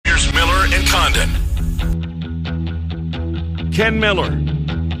Condon. Ken Miller.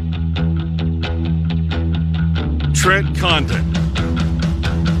 Trent Condon.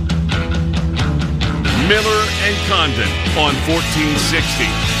 Miller and Condon on 1460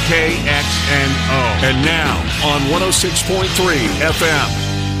 KXNO. And now on 106.3 FM.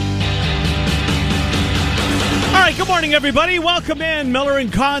 All right, good morning, everybody. Welcome in. Miller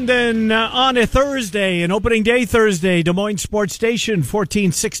and Condon on a Thursday, an opening day Thursday. Des Moines Sports Station,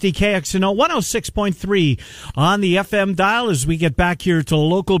 1460 KXNO, 106.3 on the FM dial as we get back here to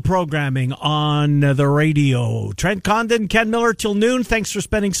local programming on the radio. Trent Condon, Ken Miller till noon. Thanks for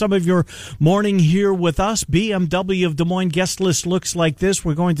spending some of your morning here with us. BMW of Des Moines guest list looks like this.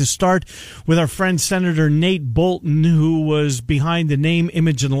 We're going to start with our friend Senator Nate Bolton, who was behind the name,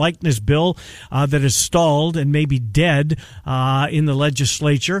 image, and likeness bill that is stalled and maybe dead in the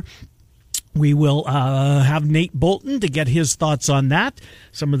legislature. We will have Nate Bolton to get his thoughts on that.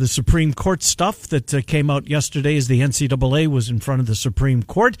 Some of the Supreme Court stuff that came out yesterday as the NCAA was in front of the Supreme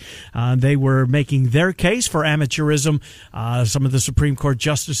Court. They were making their case for amateurism. Some of the Supreme Court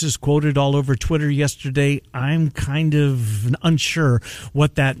justices quoted all over Twitter yesterday. I'm kind of unsure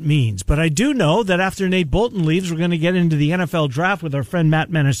what that means. But I do know that after Nate Bolton leaves, we're going to get into the NFL draft with our friend Matt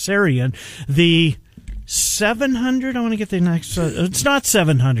Manasarian. The 700. I want to get the next. It's not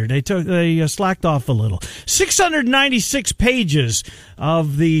 700. They slacked off a little. 696 pages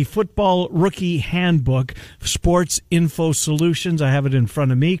of the Football Rookie Handbook, Sports Info Solutions. I have it in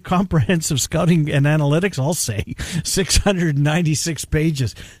front of me. Comprehensive Scouting and Analytics. I'll say 696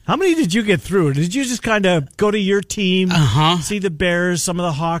 pages. How many did you get through? Did you just kind of go to your team, see the Bears, some of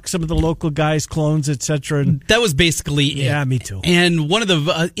the Hawks, some of the local guys, clones, etc.? That was basically it. Yeah, me too. And one of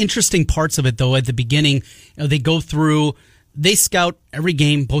the interesting parts of it, though, at the beginning, they go through, they scout every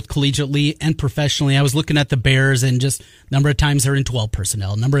game, both collegiately and professionally. I was looking at the Bears and just number of times they're in 12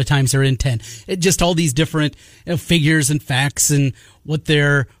 personnel, number of times they're in 10. Just all these different figures and facts and what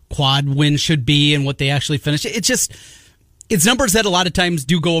their quad win should be and what they actually finish. It's numbers that a lot of times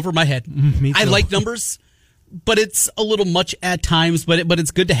do go over my head. Me too. I like numbers, but it's a little much at times, but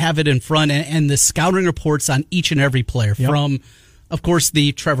it's good to have it in front and the scouting reports on each and every player from, of course,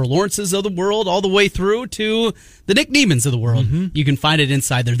 the Trevor Lawrences of the world all the way through to the Nick Niemans of the world. You can find it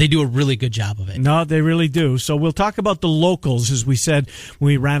inside there. They do a really good job of it. No, they really do. So we'll talk about the locals, as we said.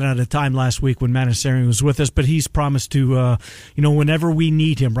 We ran out of time last week when Manasarian was with us, but he's promised to, whenever we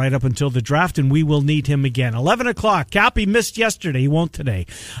need him, right up until the draft, and we will need him again. 11 o'clock. Cappy missed yesterday. He won't today.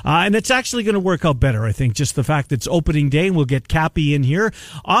 And it's actually going to work out better, I think. Just the fact that it's opening day, and we'll get Cappy in here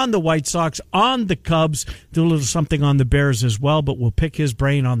on the White Sox, on the Cubs, do a little something on the Bears as well, but we'll pick his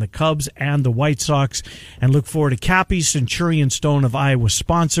brain on the Cubs and the White Sox and look forward to Cappy, Centurion Stone of Iowa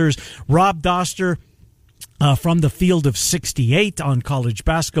sponsors, Rob Doster from the Field of 68 on college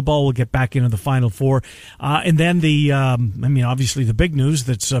basketball. We'll get back into the Final Four. And then obviously the big news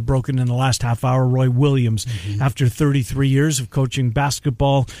that's broken in the last half hour, Roy Williams, after 33 years of coaching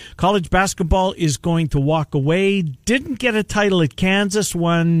basketball. College basketball is going to walk away. Didn't get a title at Kansas,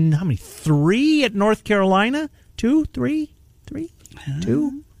 won, 3 at North Carolina? 2, 3?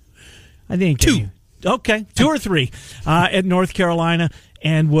 2? I think 2. Okay, 2 or 3 at North Carolina,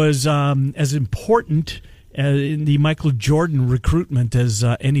 and was as important in the Michael Jordan recruitment as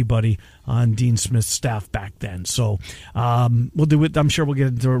anybody on Dean Smith's staff back then. So we'll do it. I'm sure we'll get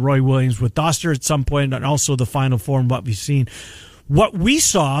into Roy Williams with Doster at some point, and also the Final Four and what we've seen. What we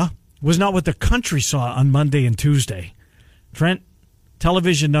saw was not what the country saw on Monday and Tuesday. Trent,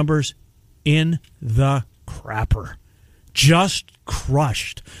 television numbers in the crapper. Just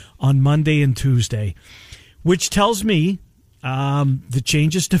crushed on Monday and Tuesday, which tells me the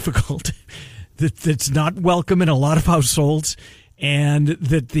change is difficult, that it's not welcome in a lot of households, and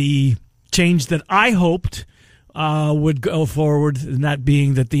that the change that I hoped would go forward, and that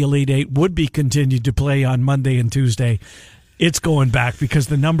being that the Elite Eight would be continued to play on Monday and Tuesday, it's going back because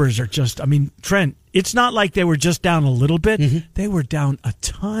the numbers are just, Trent, it's not like they were just down a little bit. They were down a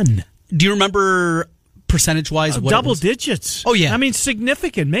ton. Do you remember percentage-wise? Double digits. Oh, yeah.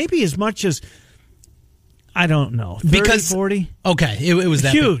 Significant. Maybe as much as, I don't know, 30, 40? Okay, it was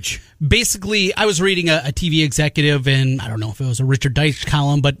that huge. Big. Basically, I was reading a TV executive, and I don't know if it was a Richard Deitch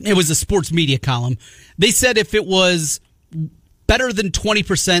column, but it was a sports media column. They said if it was better than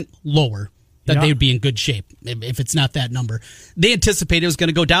 20% lower, that they would be in good shape, if it's not that number. They anticipated it was going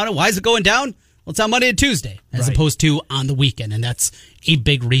to go down. And why is it going down? Well, it's on Monday and Tuesday, as opposed to on the weekend, and that's a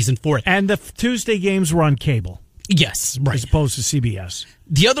big reason for it. And the Tuesday games were on cable. Yes, right. As opposed to CBS.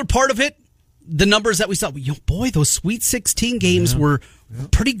 The other part of it, the numbers that we saw, those Sweet 16 games were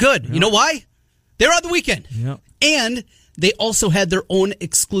pretty good. You know why? They're on the weekend. And they also had their own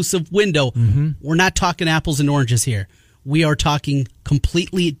exclusive window. We're not talking apples and oranges here. We are talking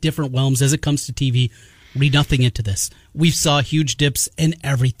completely different realms as it comes to TV. Read nothing into this. We saw huge dips in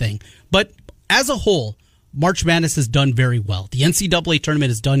everything. But as a whole, March Madness has done very well. The NCAA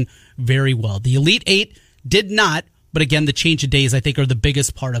tournament has done very well. The Elite Eight did not, but again, the change of days, I think, are the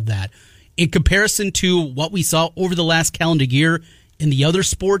biggest part of that. In comparison to what we saw over the last calendar year in the other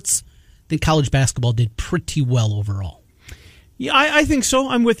sports, I think college basketball did pretty well overall. Yeah, I think so.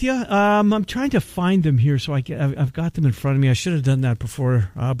 I'm with you. I'm trying to find them here, so I've got them in front of me. I should have done that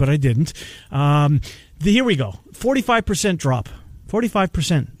before, but I didn't. Here we go. 45% drop.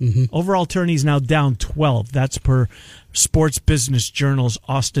 45%. Overall tourneys now down 12. That's per Sports Business Journal's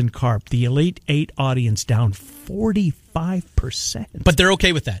Austin Karp. The Elite Eight audience down 45%. But they're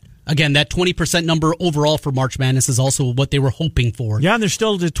okay with that. Again, that 20% number overall for March Madness is also what they were hoping for. Yeah, and they're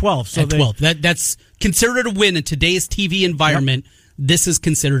still at 12. So at 12. That's considered a win in today's TV environment. Yep. This is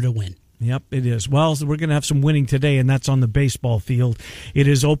considered a win. Yep, it is. Well, so we're going to have some winning today, and that's on the baseball field. It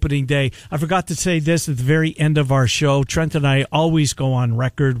is opening day. I forgot to say this at the very end of our show. Trent and I always go on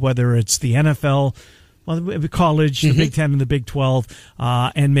record, whether it's the NFL, well, college, the Big Ten and the Big 12,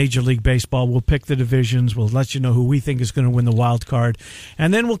 and Major League Baseball. We'll pick the divisions. We'll let you know who we think is going to win the wild card.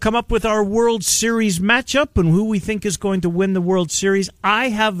 And then we'll come up with our World Series matchup and who we think is going to win the World Series. I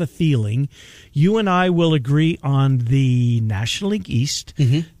have a feeling you and I will agree on the National League East.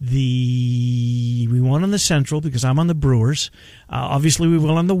 We won on the Central because I'm on the Brewers. Obviously, we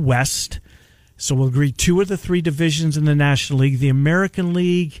will on the West. So we'll agree 2 of the 3 divisions in the National League. The American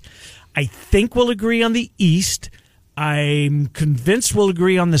League, I think we'll agree on the East. I'm convinced we'll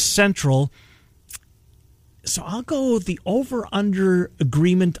agree on the Central. So I'll go the over-under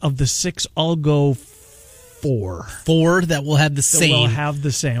agreement of the 6. I'll go 4. 4 that will have the same. We'll have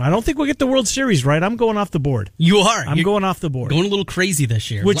the same. I don't think we'll get the World Series right. I'm going off the board. You are. You're going off the board. Going a little crazy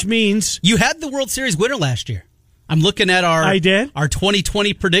this year. Which means you had the World Series winner last year. I'm looking at our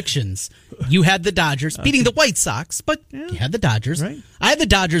 2020 predictions. You had the Dodgers beating the White Sox, but you had the Dodgers. Right. I had the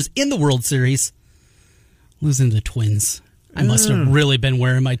Dodgers in the World Series, losing to the Twins. I must have really been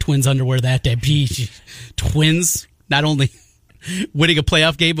wearing my Twins underwear that day. Twins, not only winning a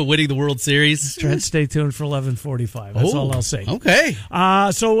playoff game, but winning the World Series. Trent, stay tuned for 11:45. That's all I'll say. Okay.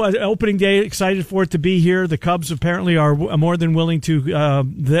 So opening day, excited for it to be here. The Cubs apparently are more than willing to.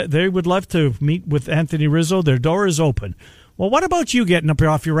 They would love to meet with Anthony Rizzo. Their door is open. Well, what about you getting up here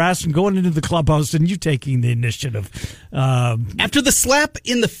off your ass and going into the clubhouse and you taking the initiative? After the slap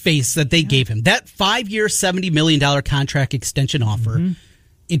in the face that they gave him, that 5-year, $70 million contract extension offer,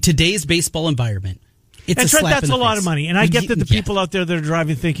 in today's baseball environment, it's a slap that's in the a lot face. of money. And I get that the people out there that are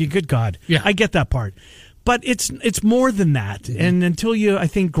driving thinking, good God. Yeah. I get that part. But it's more than that. And until you, I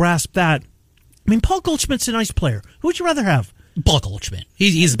think, grasp that. I mean, Paul Goldschmidt's a nice player. Who would you rather have? Paul Goldschmidt.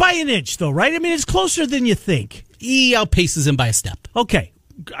 He's by an inch, though, right? I mean, it's closer than you think. He outpaces him by a step. Okay.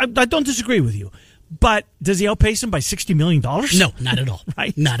 I don't disagree with you. But does he outpace him by $60 million? No, not at all.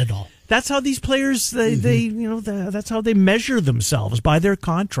 Right? Not at all. That's how these players, that's how they measure themselves, by their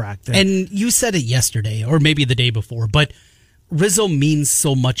contract. And you said it yesterday, or maybe the day before, but Rizzo means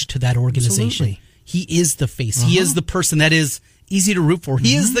so much to that organization. Absolutely. He is the face. He is the person that is easy to root for.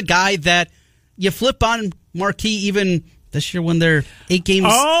 He is the guy that you flip on marquee even this year when they're 8 games.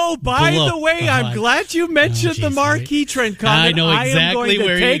 Oh, by below. the way, I'm glad you mentioned the marquee trend comment. I know exactly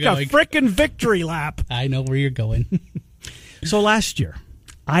where you're going. going. Take a frickin' victory lap. I know where you're going. So last year,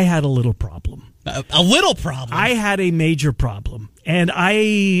 I had a little problem. A little problem? I had a major problem. And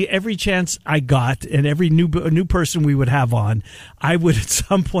every chance I got, and every new person we would have on, I would at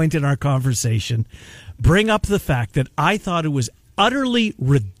some point in our conversation bring up the fact that I thought it was utterly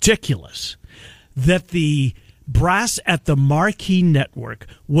ridiculous that the brass at the Marquee Network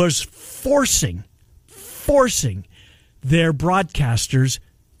was forcing their broadcasters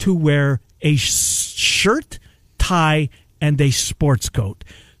to wear a shirt, tie, and a sports coat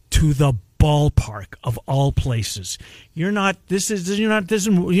to the ballpark of all places. You're not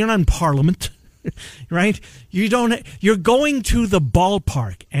in Parliament, right? You're going to the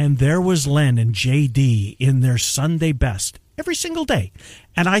ballpark, and there was Len and JD in their Sunday best every single day.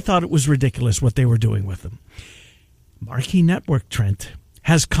 And I thought it was ridiculous what they were doing with them. Marquee Network, Trent,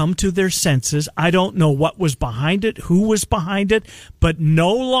 has come to their senses. I don't know what was behind it, who was behind it, but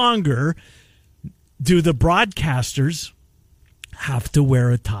no longer do the broadcasters have to wear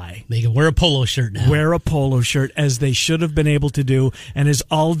a tie. They can wear a polo shirt now. Wear a polo shirt, as they should have been able to do, and as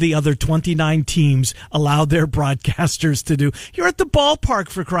all the other 29 teams allowed their broadcasters to do. You're at the ballpark,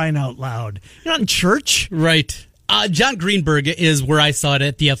 for crying out loud. You're not in church. Right. John Greenberg is where I saw it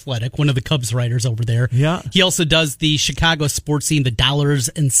at The Athletic, one of the Cubs writers over there. Yeah. He also does the Chicago sports scene, the Dollars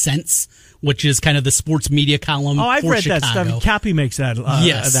and Cents, which is kind of the sports media column. Oh, I've for read Chicago. that stuff. Cappy makes that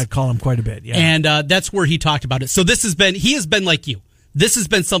that column quite a bit. Yeah. And that's where he talked about it. So he has been like you. This has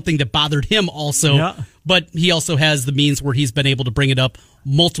been something that bothered him also, but he also has the means where he's been able to bring it up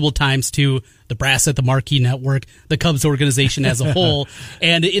multiple times to the brass at the Marquee Network, the Cubs organization as a whole.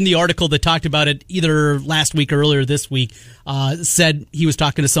 And in the article that talked about it either last week or earlier this week, said he was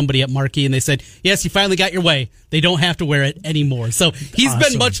talking to somebody at Marquee and they said, yes, you finally got your way. They don't have to wear it anymore. So he's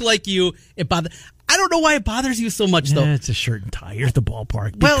been much like you. I don't know why it bothers you so much, though. It's a shirt and tie. You're at the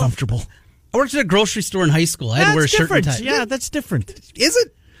ballpark. Be comfortable. I worked at a grocery store in high school. I had to wear a shirt and tie. Yeah, that's different. Is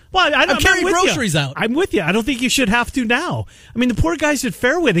it? Well, I'm carrying with groceries you. out. I'm with you. I don't think you should have to now. I mean, the poor guys at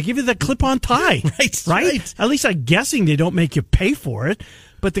Fairway, they give you the clip-on tie. Right? At least I'm guessing they don't make you pay for it.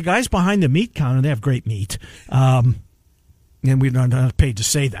 But the guys behind the meat counter, they have great meat. And we're not paid to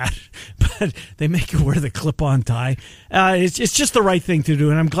say that, but they make you wear the clip-on tie. It's just the right thing to do,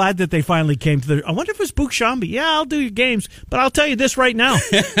 and I'm glad that they finally came to the... I wonder if it's Boog Shambi. Yeah, I'll do your games, but I'll tell you this right now.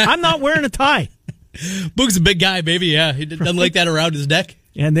 I'm not wearing a tie. Boog's a big guy, baby, yeah. He doesn't like that around his neck.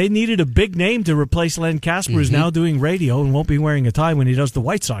 And they needed a big name to replace Len Casper, who's now doing radio and won't be wearing a tie when he does the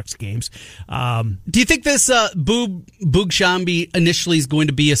White Sox games. Do you think this Boog Shambi initially is going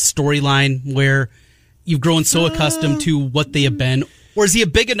to be a storyline where you've grown so accustomed to what they have been? Or is he a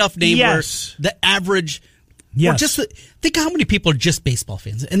big enough name where the average... Or just think how many people are just baseball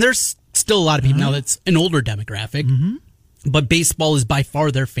fans. And there's still a lot of people now that's an older demographic, but baseball is by far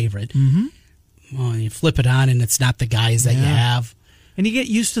their favorite. Well, you flip it on and it's not the guys that you have. And you get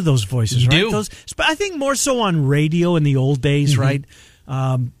used to those voices, you right? Do. I think more so on radio in the old days, right?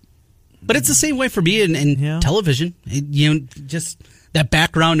 But it's the same way for me in television. Just that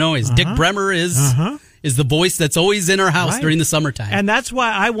background noise. Dick Bremer is the voice that's always in our house during the summertime. And that's why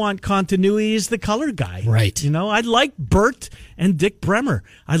I want continuity as the color guy. Right. You know, I like Bert and Dick Bremer.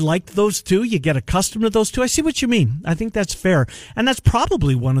 I liked those two. You get accustomed to those two. I see what you mean. I think that's fair. And that's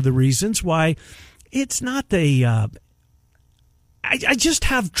probably one of the reasons why it's not a... I just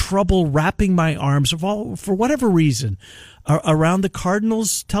have trouble wrapping my arms, for whatever reason, around the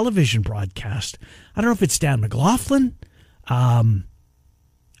Cardinals television broadcast. I don't know if it's Dan McLaughlin. I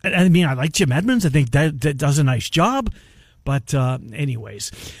mean, I like Jim Edmonds. I think that does a nice job. But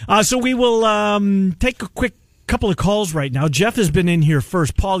anyways, so we will take a quick couple of calls right now. Jeff has been in here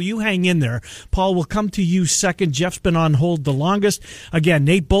first. Paul, you hang in there. Paul, we'll come to you second. Jeff's been on hold the longest. Again,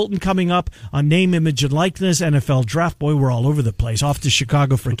 Nate Bolton coming up on Name, Image, and Likeness, NFL Draft. Boy, we're all over the place. Off to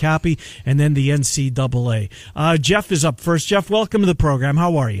Chicago for Cappy, and then the NCAA. Jeff is up first. Jeff, welcome to the program.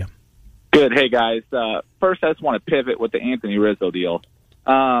 How are you? Good. Hey, guys. First, I just want to pivot with the Anthony Rizzo deal.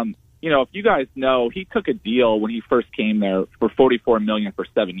 If you guys know, he took a deal when he first came there for $44 million for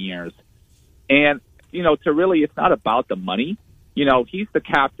 7 years. And it's not about the money. He's the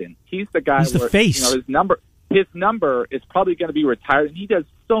captain. He's the guy. He's the face. His number is probably going to be retired, and he does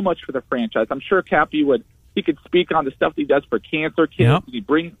so much for the franchise. I'm sure Cappy he could speak on the stuff that he does for cancer kids. Yep. He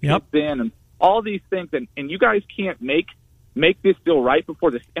brings kids in and all these things, and you guys can't make this deal right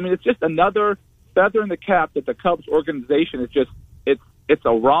before this. I mean, it's just another feather in the cap that the Cubs organization is just it's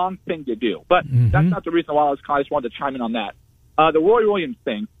a wrong thing to do. But that's not the reason why I just wanted to chime in on that. The Roy Williams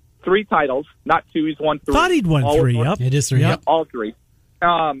thing. 3 titles, not 2. He's won 3. Thought he'd won 3. Yep. It is 3. Yep. All 3.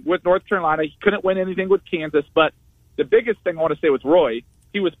 With North Carolina, he couldn't win anything with Kansas. But the biggest thing I want to say with Roy,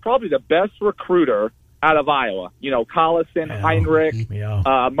 he was probably the best recruiter out of Iowa. Collison, Heinrich,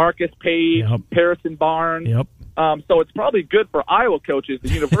 Marcus Page, Harrison Barnes. Yep. So it's probably good for Iowa coaches, the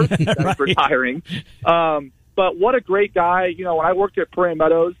university that's retiring. But what a great guy. When I worked at Prairie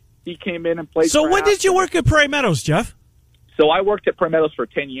Meadows, he came in and played. So when did you work at Prairie Meadows, Jeff? So I worked at Prairie Meadows for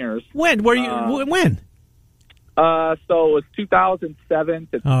 10 years. When? Were you? When? So it was 2007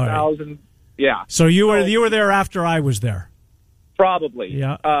 to 2000. Right. Yeah. So you were there after I was there. Probably.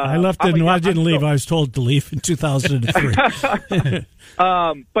 Yeah. I left. I didn't leave. I was told to leave in 2003.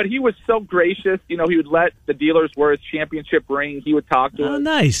 But he was so gracious. He would let the dealers wear his championship ring. He would talk to us. Oh,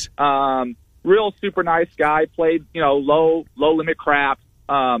 nice. Real super nice guy. Played low limit crap.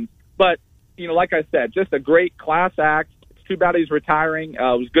 But like I said, just a great class act. Too bad he's retiring. It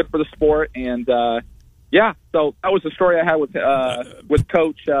was good for the sport, and so that was the story I had with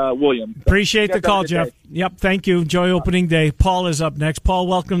Coach Williams. So appreciate the call, Jeff. Day. Yep, thank you. Enjoy opening day. Paul is up next. Paul,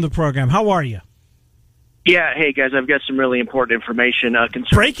 welcome to the program. How are you? Yeah, hey guys, I've got some really important information concerning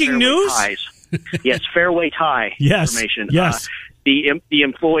breaking news. Ties. Yes, fairway tie information. Yes, the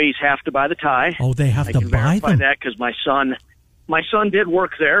employees have to buy the tie. Oh, they have to buy them. I can verify that because my My son did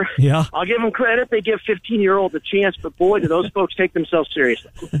work there. Yeah. I'll give them credit. They give 15-year-olds a chance, but boy, do those folks take themselves seriously.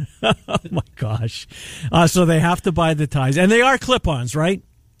 Oh, my gosh. So they have to buy the ties. And they are clip-ons, right?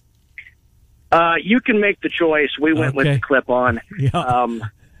 You can make the choice. We went with the clip-on. Yeah.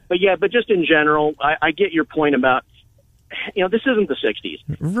 But just in general, I get your point about, this isn't the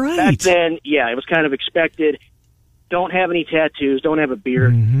 60s. Right. Back then, it was kind of expected. Don't have any tattoos, don't have a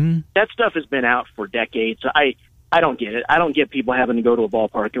beard. Mm-hmm. That stuff has been out for decades. I don't get it. I don't get people having to go to a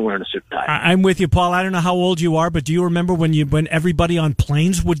ballpark and wearing a suit and tie. I'm with you, Paul. I don't know how old you are, but do you remember when everybody on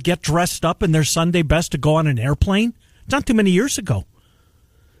planes would get dressed up in their Sunday best to go on an airplane? It's not too many years ago.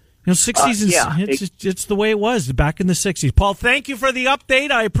 60s, it's the way it was back in the 60s. Paul, thank you for the update.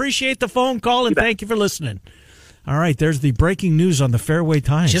 I appreciate the phone call, and thank you for listening. All right, there's the breaking news on the Fairway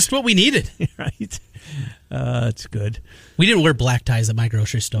ties. Just what we needed. Right. It's good. We didn't wear black ties at my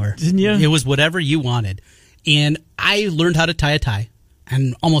grocery store. Didn't you? It was whatever you wanted. And I learned how to tie a tie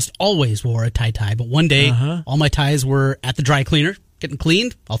and almost always wore a tie. But one day, all my ties were at the dry cleaner, getting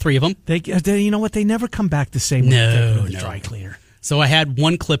cleaned, all three of them. They you know what? They never come back the same way No. the dry cleaner. So I had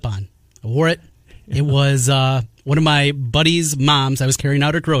one clip-on. I wore it. It was one of my buddy's moms. I was carrying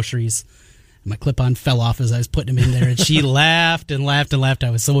out her groceries. My clip-on fell off as I was putting them in there, and she laughed and laughed and laughed. I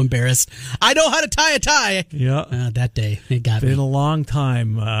was so embarrassed. I know how to tie a tie. Yeah. That day, it got me. Been a long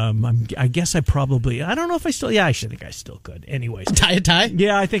time. I guess I don't know if I still, I should think I still could. Anyways. Tie a tie?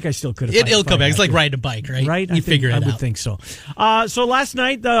 Yeah, I think I still could. It'll come back. It's like riding a bike, right? Right? You figure it out. I would think so. So last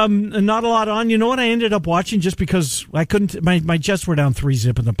night, not a lot on. You know what I ended up watching just because I couldn't, my Jets were down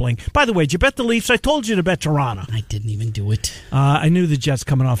 3-0 in the blink. By the way, did you bet the Leafs? I told you to bet Toronto. I didn't even do it. I knew the Jets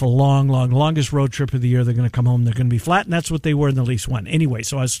coming off a longest road trip of the year. They're going to come home. They're going to be flat, and that's what they were, and the Leafs won. Anyway,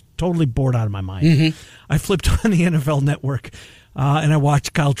 so I was totally bored out of my mind. Mm-hmm. I flipped on the NFL Network, and I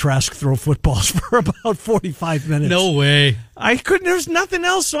watched Kyle Trask throw footballs for about 45 minutes. No way. I couldn't. There's nothing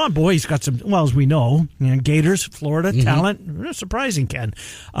else on. Boy, he's got some, well, as we know, Gators, Florida, talent. Surprising, Ken.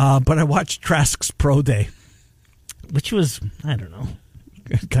 But I watched Trask's pro day, which was, I don't know,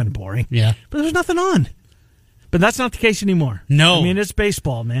 kind of boring. Yeah. But there was nothing on. But that's not the case anymore. No. I mean, it's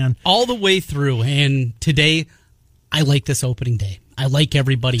baseball, man. All the way through. And today, I like this opening day. I like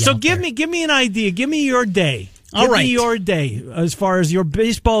everybody so out there. So give me an idea. Give me your day. All right. Give me your day as far as your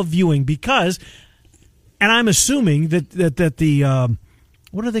baseball viewing, because, and I'm assuming that the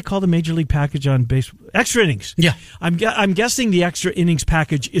what do they call the Major League package on baseball? Extra innings. Yeah. I'm guessing the extra innings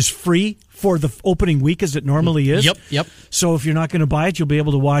package is free for the opening week, as it normally is. Yep. So if you're not going to buy it, you'll be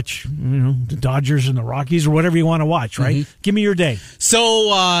able to watch, the Dodgers and the Rockies or whatever you want to watch, right? Mm-hmm. Give me your day.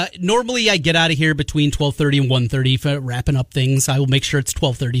 So normally I get out of here between 12:30 and 1:30 for wrapping up things. I will make sure it's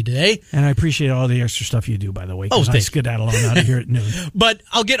 12:30 today. And I appreciate all the extra stuff you do, by the way, because I skedaddle on out of here at noon. But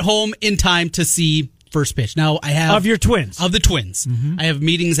I'll get home in time to see first pitch. Now I have of your Twins. Of the Twins. Mm-hmm. I have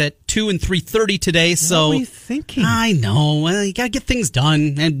meetings at 2 and 3:30 today. So what are you thinking? I know. Well, you got to get things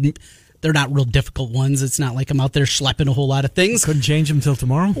done, and they're not real difficult ones. It's not like I'm out there schlepping a whole lot of things. Couldn't change them till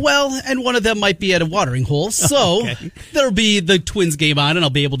tomorrow? Well, and one of them might be at a watering hole. So there'll be the Twins game on, and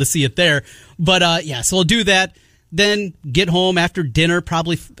I'll be able to see it there. But, so I'll do that. Then get home after dinner.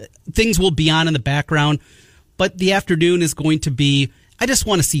 Probably things will be on in the background. But the afternoon is going to be, I just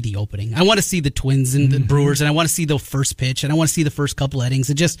want to see the opening. I want to see the Twins and the Brewers, and I want to see the first pitch, and I want to see the first couple innings,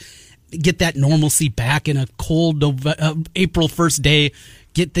 and just get that normalcy back in a cold April 1st day.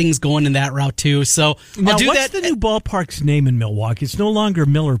 Get things going in that route too. So now, I'll do what's that. The new ballpark's name in Milwaukee? It's no longer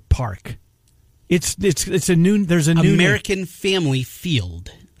Miller Park. It's a new. There's a new American Family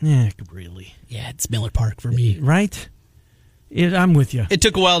Field. Yeah, really. Yeah, it's Miller Park for me. Right. I'm with you. It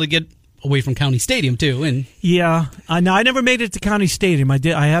took a while to get away from County Stadium too, and yeah. Now I never made it to County Stadium. I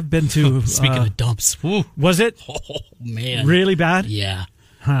did. I have been to. Speaking of dumps, woo. Was it? Oh man, really bad? Yeah.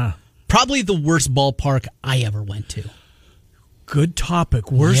 Huh. Probably the worst ballpark I ever went to. Good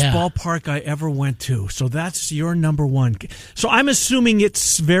topic. Worst ballpark I ever went to. So that's your number one. So I'm assuming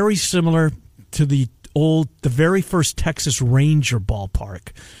it's very similar to the very first Texas Ranger ballpark,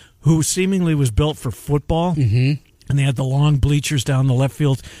 who seemingly was built for football. Mm-hmm. And they had the long bleachers down the left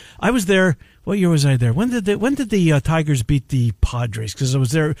field. I was there. What year was I there? When did the Tigers beat the Padres? Because I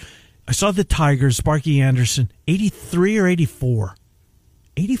was there. I saw the Tigers, Sparky Anderson, 83 or 84.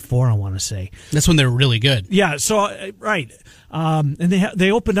 84, I want to say. That's when they were really good. Yeah, so, right. And they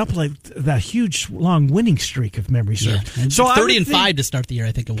opened up like that huge, long winning streak, if memory serves. Yeah. So 30-5 to start the year,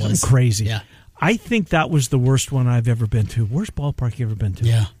 I think it was. Crazy. Yeah. I think that was the worst one I've ever been to. Worst ballpark you ever been to?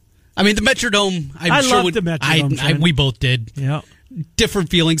 Yeah. I mean, the Metrodome. I love the Metrodome. We both did. Yeah. Different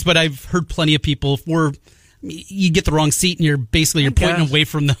feelings, but I've heard plenty of people where you get the wrong seat and you're basically pointing away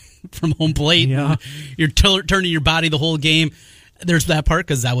from home plate. Yeah. You're turning your body the whole game. There's that part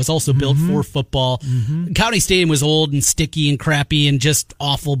because that was also built for football. County Stadium was old and sticky and crappy and just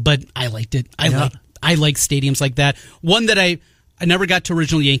awful, but I liked it. I like stadiums like that. One that I never got to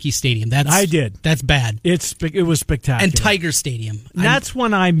original Yankee Stadium. I did. That's bad. It was spectacular. And Tiger Stadium. That's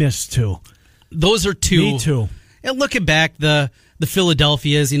one I missed too. Those are two. Me too. And looking back, the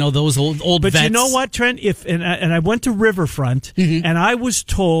Philadelphias, those old But vets. you know what, Trent? And I went to Riverfront, and I was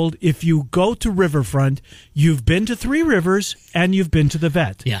told if you go to Riverfront, you've been to Three Rivers and you've been to the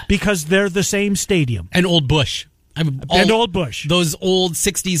Vet. Yeah. Because they're the same stadium. And Old Bush. Old Bush. Those old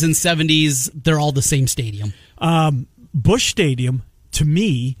 60s and 70s, they're all the same stadium. Bush Stadium, to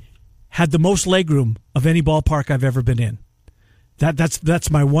me, had the most legroom of any ballpark I've ever been in.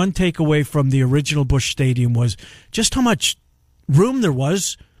 That's my one takeaway from the original Bush Stadium was just how much room there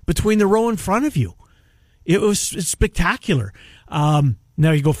was between the row in front of you. It's spectacular. Now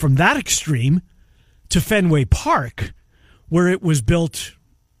you go from that extreme to Fenway Park, where it was built,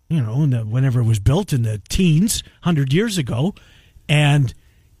 whenever it was built in the teens, 100 years ago, and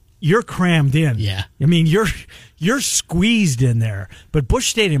you're crammed in. Yeah. I mean, you're squeezed in there. But Busch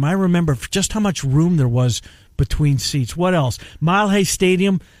Stadium, I remember just how much room there was between seats. What else? Mile High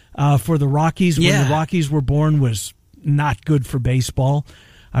Stadium for the Rockies, when the Rockies were born, was not good for baseball.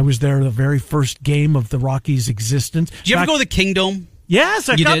 I was there the very first game of the Rockies' existence. Did you ever go to the Kingdome? Yes,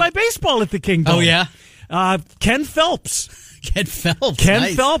 I got my baseball at the Kingdome. Oh, yeah? Ken Phelps. Ken Phelps. Ken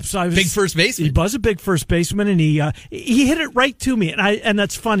Nice. Phelps. Big first baseman. He was a big first baseman, and he hit it right to me. And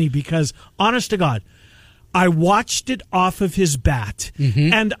that's funny because, honest to God, I watched it off of his bat,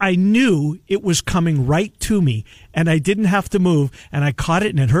 and I knew it was coming right to me, and I didn't have to move, and I caught it,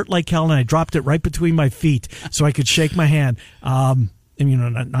 and it hurt like hell, and I dropped it right between my feet so I could shake my hand. And,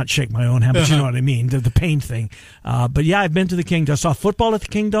 not shake my own hand, but you know what I mean, the pain thing. But, yeah, I've been to the Kingdome. I saw football at the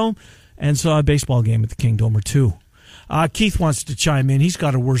Kingdome and saw a baseball game at the Kingdome or two. Keith wants to chime in. He's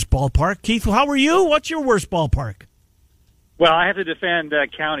got a worse ballpark. Keith, how are you? What's your worst ballpark? Well, I have to defend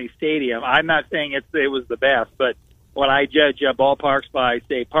County Stadium. I'm not saying it was the best, but when I judge ballparks by,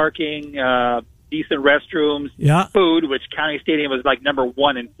 say, parking, decent restrooms, food, which County Stadium was like number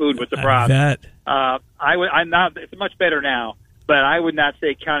one in food with the Bronx. I'm not. It's much better now, but I would not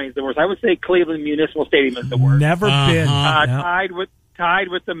say County is the worst. I would say Cleveland Municipal Stadium is the worst. Never been tied with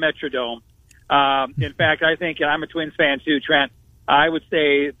the Metrodome. In fact, I think, and I'm a Twins fan too, Trent. I would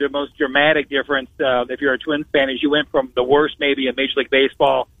say the most dramatic difference, if you're a Twins fan, is you went from the worst maybe in Major League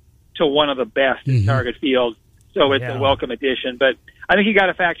Baseball to one of the best in Target Field. So it's a welcome addition. But I think you got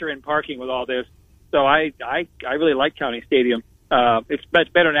to factor in parking with all this. So I really like County Stadium. It's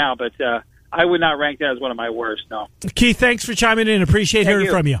much better now, but I would not rank that as one of my worst. No. Keith, thanks for chiming in. Appreciate hearing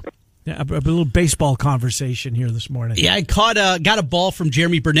from you. Yeah, a little baseball conversation here this morning. Yeah, I got a ball from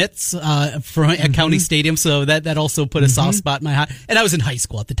Jeremy Burnitz at County Stadium, so that also put a soft spot in my heart. And I was in high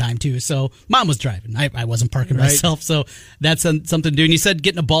school at the time, too, so Mom was driving. I wasn't parking myself, so that's something to do. And you said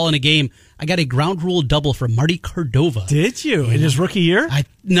getting a ball in a game. I got a ground rule double from Marty Cordova. Did you? In his rookie year?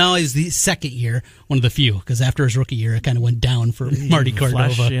 No, it's the second year, one of the few, because after his rookie year, it kind of went down for Marty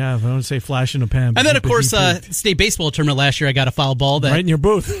Cordova. I don't say flash in a pan. And then, of course, state baseball tournament last year, I got a foul ball. Right in your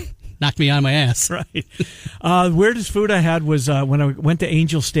booth. Knocked me on my ass. Right. Weirdest food I had was when I went to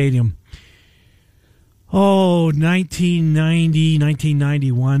Angel Stadium. 1990,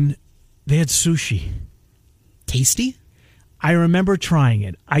 1991. They had sushi. Tasty? I remember trying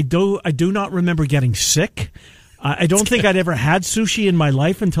it. I do not remember getting sick. I don't think I'd ever had sushi in my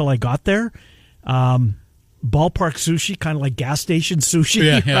life until I got there. Ballpark sushi, kind of like gas station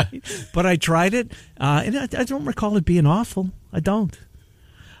sushi. Yeah. Right? But I tried it, and I don't recall it being awful. I don't.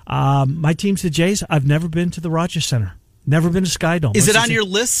 My team's the Jays. I've never been to the Rogers Center. Never been to Skydome. Is it on your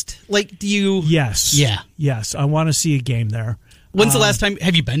list? Like, do you? Yes. Yeah. Yes. I want to see a game there. When's the last time?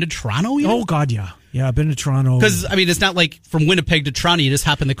 Have you been to Toronto yet? Oh, God, yeah. Yeah, I've been to Toronto. Because, I mean, it's not like from Winnipeg to Toronto, you just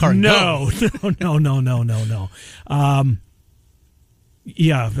hop in the car and go. No.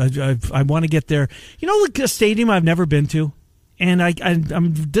 Yeah, I want to get there. You know, like a stadium I've never been to, and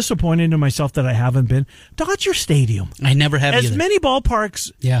I'm disappointed in myself that I haven't been. Dodger Stadium. I never have as either. many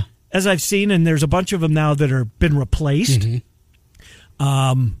ballparks as I've seen, and there's a bunch of them now that are been replaced.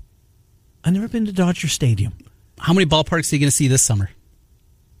 I've never been to Dodger Stadium. How many ballparks are you going to see this summer?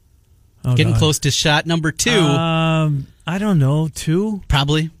 Getting close to shot number 2. I don't know, 2?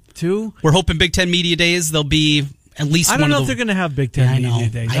 Probably. 2? We're hoping Big Ten Media Days, there'll be at least one of I don't know if they're going to have Big Ten Media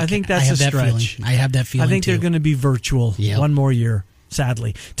Days. I think that's a stretch. I have that feeling, I think they're going to be virtual one more year,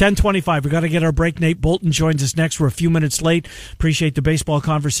 sadly. 10:25, we got to get our break. Nate Bolton joins us next. We're a few minutes late. Appreciate the baseball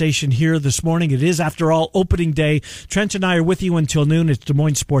conversation here this morning. It is, after all, opening day. Trent and I are with you until noon. It's Des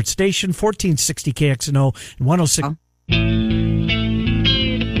Moines Sports Station, 1460 KXNO and 106.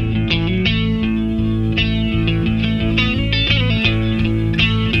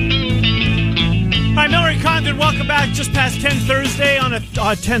 Hi, Miller and Condon. Welcome back. Just past 10:30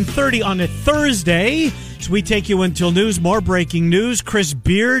 on a Thursday. So we take you until news. More breaking news. Chris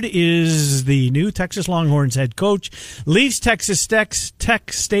Beard is the new Texas Longhorns head coach. Leaves Texas Tech.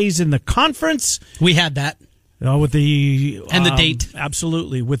 Tech stays in the conference. We had that. With the and the date,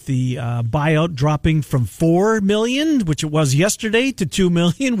 absolutely, with the buyout dropping from $4 million, which it was yesterday, to $2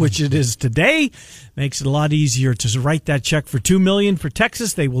 million, which it is today, makes it a lot easier to write that check for $2 million for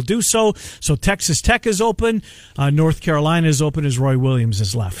Texas. They will do so. So Texas Tech is open, North Carolina is open as Roy Williams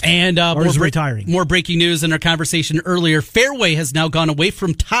is left, and is retiring. More breaking news in our conversation earlier: Fairway has now gone away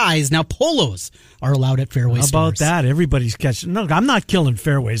from ties. Now polos are allowed at Fairway. How about stores. that? Everybody's catching. No, I'm not killing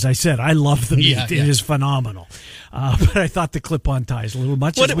Fairways. I said I love the meat. It is phenomenal. But I thought the clip-on ties a little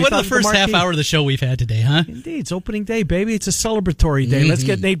much. What the first half hour of the show we've had today, huh? Indeed, it's opening day, baby. It's a celebratory day. Let's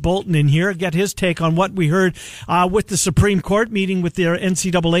get Nate Bolton in here, get his take on what we heard with the Supreme Court meeting with their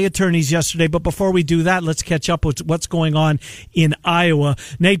NCAA attorneys yesterday. But before we do that, let's catch up with what's going on in Iowa.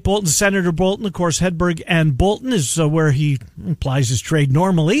 Nate Bolton, Senator Bolton, of course, Hedberg and Bolton is where he applies his trade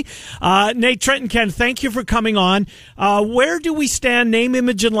normally. Nate, Trent, and Ken, thank you for coming on. Where do we stand? Name,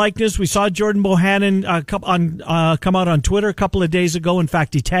 image, and likeness. We saw Jordan Bohannon come out on Twitter a couple of days ago. In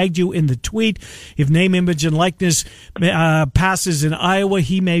fact, he tagged you in the tweet. If name, image, and likeness passes in Iowa,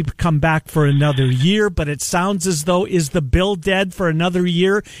 he may come back for another year. But it sounds as though, is the bill dead for another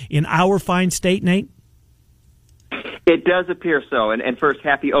year in our fine state, Nate? It does appear so. And first,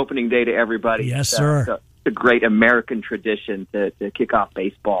 happy opening day to everybody. Yes, sir. It's a great American tradition to kick off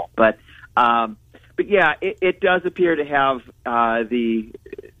baseball. But yeah, it does appear to have the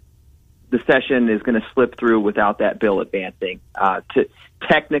session is going to slip through without that bill advancing.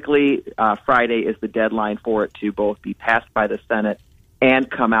 Technically, Friday is the deadline for it to both be passed by the Senate and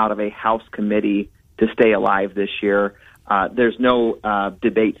come out of a House committee to stay alive this year. There's no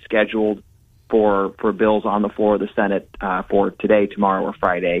debate scheduled for bills on the floor of the Senate for today, tomorrow, or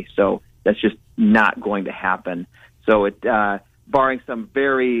Friday. So that's just not going to happen. So barring some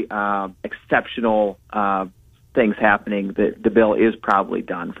very exceptional things happening, the bill is probably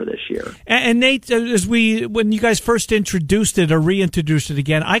done for this year. And Nate, when you guys first introduced it or reintroduced it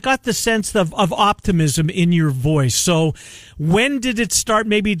again, I got the sense of optimism in your voice. So when did it start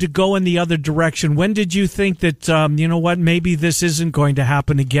maybe to go in the other direction? When did you think that, maybe this isn't going to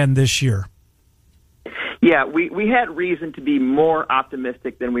happen again this year? Yeah, we had reason to be more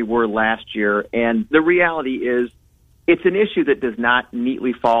optimistic than we were last year. And the reality is, it's an issue that does not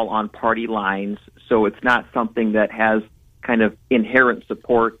neatly fall on party lines, so it's not something that has kind of inherent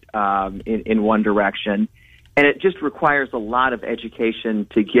support in one direction. And it just requires a lot of education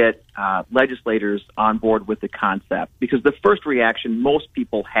to get legislators on board with the concept, because the first reaction most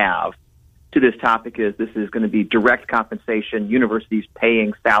people have to this topic is this is going to be direct compensation, universities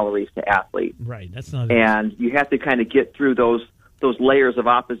paying salaries to athletes. Right, that's not. And you have to kind of get through those layers of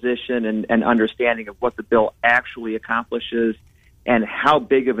opposition and understanding of what the bill actually accomplishes and how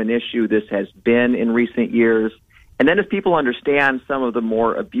big of an issue this has been in recent years. And then if people understand some of the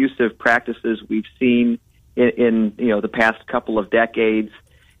more abusive practices we've seen in the past couple of decades,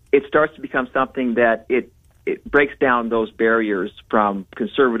 it starts to become something that it breaks down those barriers from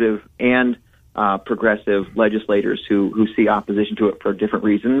conservative and progressive legislators who see opposition to it for different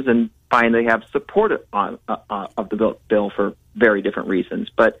reasons and find they have support of the bill for very different reasons.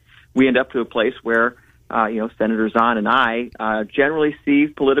 But we end up to a place where Senator Zahn and I generally see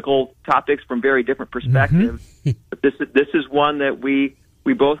political topics from very different perspectives. Mm-hmm. But this is one that we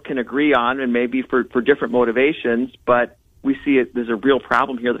both can agree on, and maybe for different motivations, but we see it. There's a real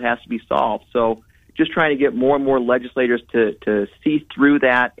problem here that has to be solved. So just trying to get more and more legislators to see through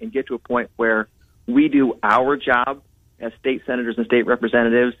that and get to a point where we do our job as state senators and state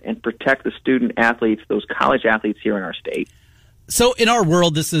representatives and protect the student athletes, those college athletes here in our state. So in our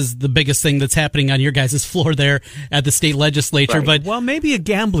world, this is the biggest thing that's happening on your guys' floor there at the state legislature. Right. But maybe a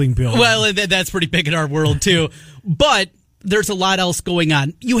gambling bill. Well, that's pretty big in our world, too. But there's a lot else going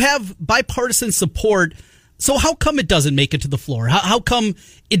on. You have bipartisan support. So how come it doesn't make it to the floor? How come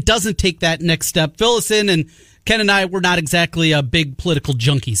it doesn't take that next step? Fill us in, and Ken and I, we're not exactly big political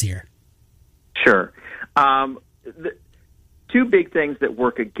junkies here. Sure. The two big things that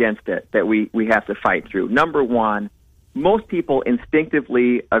work against it that we have to fight through. Number one, most people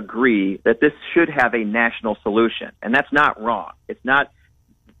instinctively agree that this should have a national solution, and that's not wrong. It's not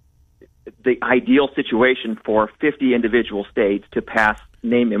the ideal situation for 50 individual states to pass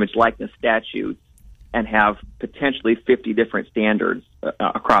name, image, likeness statutes and have potentially 50 different standards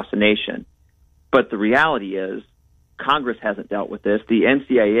across the nation. But the reality is Congress hasn't dealt with this. The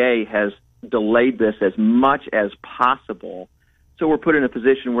NCAA has delayed this as much as possible. So we're put in a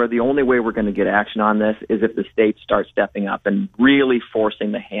position where the only way we're going to get action on this is if the states start stepping up and really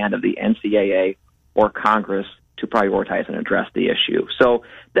forcing the hand of the NCAA or Congress to prioritize and address the issue. So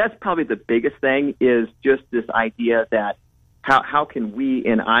that's probably the biggest thing, is just this idea that how can we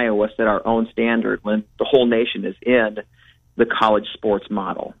in Iowa set our own standard when the whole nation is in the college sports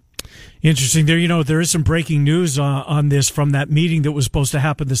model? Interesting. There is some breaking news on this from that meeting that was supposed to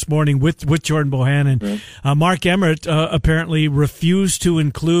happen this morning with Jordan Bohannon. Mm-hmm. Mark Emmert apparently refused to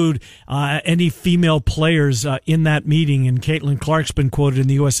include any female players in that meeting, and Caitlin Clark's been quoted in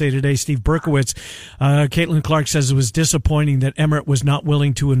the USA Today. Steve Berkowitz, Caitlin Clark says it was disappointing that Emmert was not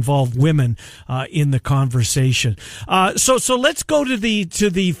willing to involve women in the conversation. So let's go to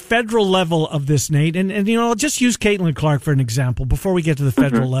the federal level of this, Nate, and I'll just use Caitlin Clark for an example before we get to the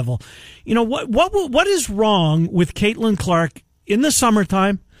federal mm-hmm. level. What is wrong with Caitlin Clark in the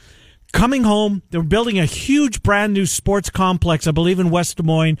summertime coming home? They're building a huge brand new sports complex, I believe, in West Des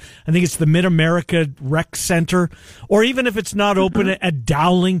Moines. I think it's the Mid-America Rec Center, or even if it's not open at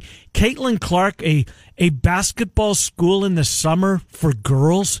Dowling. Caitlin Clark, a basketball school in the summer for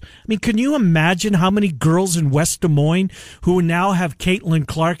girls. I mean, can you imagine how many girls in West Des Moines who now have Caitlin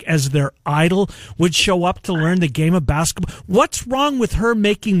Clark as their idol would show up to learn the game of basketball? What's wrong with her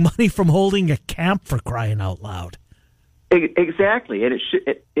making money from holding a camp, for crying out loud? Exactly, and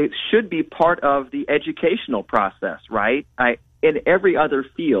it should be part of the educational process, right? In every other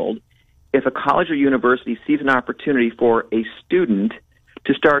field, if a college or university sees an opportunity for a student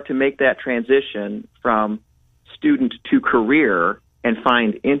to start to make that transition from student to career and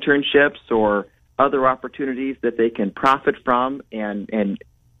find internships or other opportunities that they can profit from and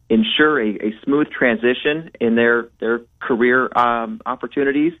ensure a smooth transition in their career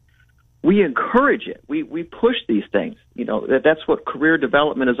opportunities, we encourage it. We push these things. That's what career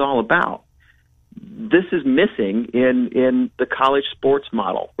development is all about. This is missing in the college sports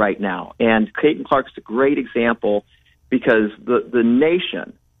model right now. And Caitlin Clark's a great example because the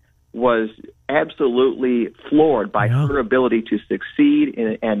nation was absolutely floored by her ability to succeed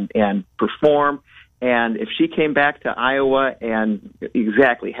and perform. And if she came back to Iowa and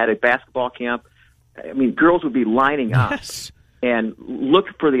had a basketball camp, I mean, girls would be lining up. Yes. And look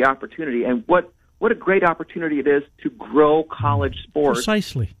for the opportunity. And what a great opportunity it is to grow college sports.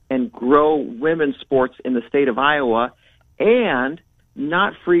 Precisely. And grow women's sports in the state of Iowa, and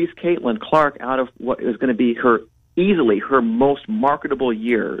not freeze Caitlin Clark out of what is going to be easily her most marketable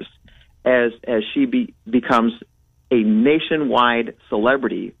years as she becomes a nationwide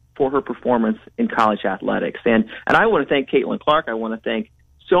celebrity for her performance in college athletics. And I want to thank Caitlin Clark. I want to thank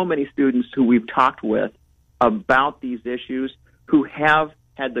so many students who we've talked with about these issues, who have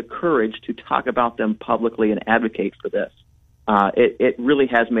had the courage to talk about them publicly and advocate for this. It really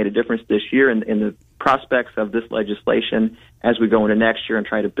has made a difference this year in the prospects of this legislation as we go into next year and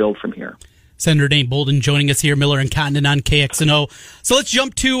try to build from here. Senator Nate Bolden joining us here, Miller and Condon on KXNO. So let's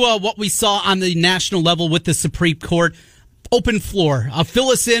jump to what we saw on the national level with the Supreme Court. Open floor. Fill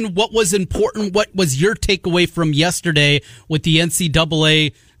us in. What was important? What was your takeaway from yesterday with the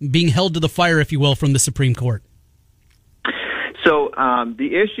NCAA being held to the fire, if you will, from the Supreme Court? So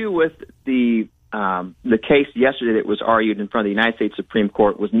the issue with the case yesterday that was argued in front of the United States Supreme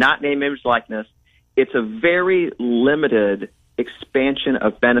Court was not name, image, likeness. It's a very limited expansion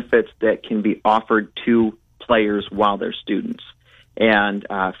of benefits that can be offered to players while they're students, and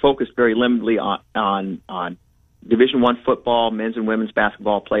focused very limitedly on Division I football, men's and women's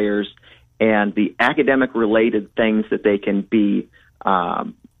basketball players, and the academic-related things that they can be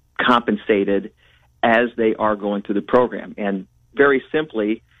compensated as they are going through the program. And very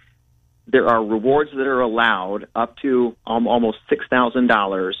simply, there are rewards that are allowed up to almost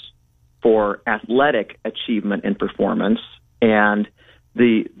 $6,000 for athletic achievement and performance. And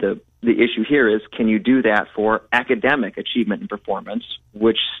the issue here is, can you do that for academic achievement and performance,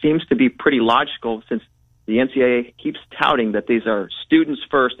 which seems to be pretty logical since the NCAA keeps touting that these are students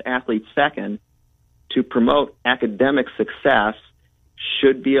first, athletes second. To promote academic success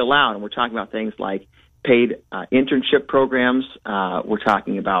should be allowed. And we're talking about things like paid internship programs. We're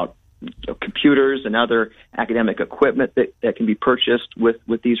talking about computers and other academic equipment that can be purchased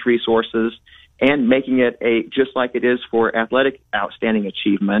with these resources, and making it just like it is for athletic outstanding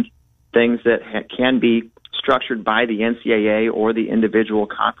achievement, things that can be structured by the NCAA or the individual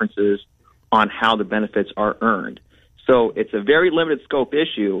conferences on how the benefits are earned. So it's a very limited scope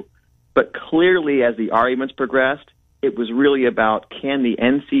issue, but clearly as the arguments progressed, it was really about, can the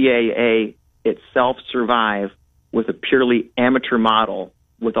NCAA itself survive with a purely amateur model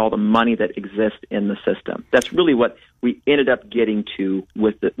with all the money that exists in the system. That's really what we ended up getting to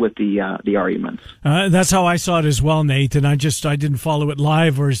with the arguments. That's how I saw it as well, Nate. And I didn't follow it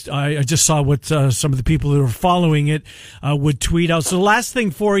live, or I just saw what some of the people who were following it would tweet out. So the last thing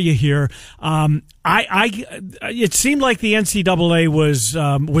for you here, it seemed like the NCAA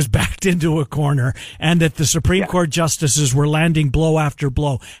was backed into a corner, and that the Supreme Court justices were landing blow after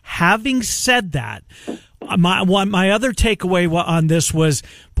blow. Having said that, my other takeaway on this was,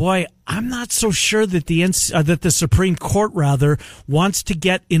 boy, I'm not so sure that that the Supreme Court wants to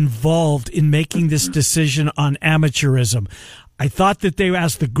get involved in making this decision on amateurism. I thought that they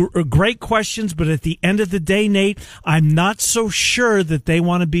asked the great questions, but at the end of the day, Nate, I'm not so sure that they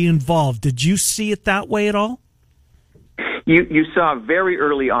want to be involved. Did you see it that way at all? You saw very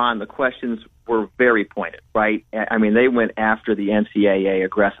early on the questions were very pointed, right? I mean, they went after the NCAA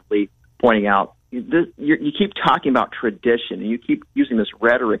aggressively, pointing out, you keep talking about tradition, and you keep using this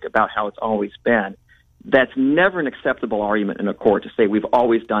rhetoric about how it's always been. That's never an acceptable argument in a court to say we've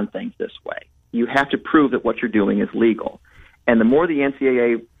always done things this way. You have to prove that what you're doing is legal. And the more the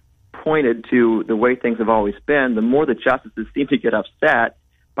NCAA pointed to the way things have always been, the more the justices seem to get upset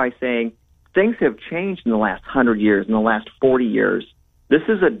by saying things have changed in the last 100 years, in the last 40 years. This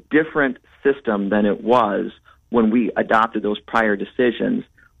is a different system than it was when we adopted those prior decisions.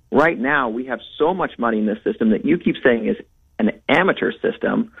 Right now, we have so much money in this system that you keep saying is an amateur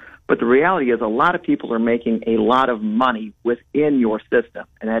system, but the reality is a lot of people are making a lot of money within your system,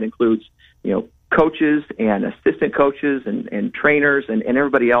 and that includes, coaches and assistant coaches and trainers and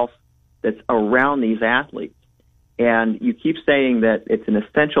everybody else that's around these athletes. And you keep saying that it's an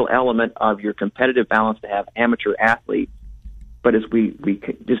essential element of your competitive balance to have amateur athletes, but as we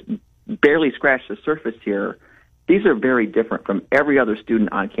just barely scratch the surface here, these are very different from every other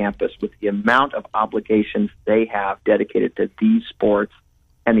student on campus with the amount of obligations they have dedicated to these sports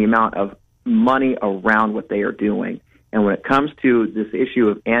and the amount of money around what they are doing. And when it comes to this issue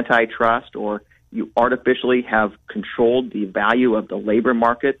of antitrust, or you artificially have controlled the value of the labor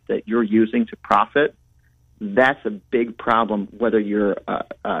market that you're using to profit, that's a big problem, whether you're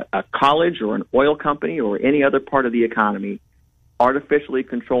a college or an oil company or any other part of the economy. Artificially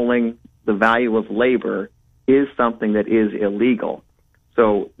controlling the value of labor is something that is illegal.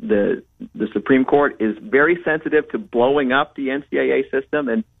 So the Supreme Court is very sensitive to blowing up the NCAA system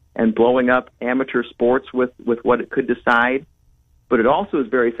and blowing up amateur sports with what it could decide. But it also is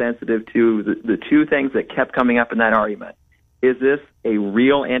very sensitive to the two things that kept coming up in that argument. Is this a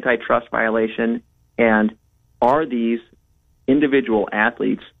real antitrust violation? And are these individual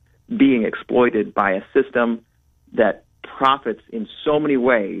athletes being exploited by a system that profits in so many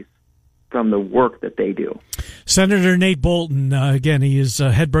ways from the work that they do? Senator Nate Bolton, again, he is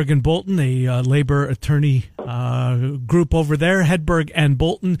Hedberg and Bolton, a labor attorney group over there, Hedberg and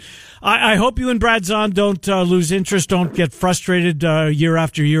Bolton. I hope you and Brad Zahn don't lose interest, don't get frustrated year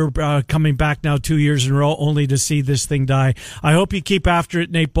after year, coming back now 2 years in a row only to see this thing die. I hope you keep after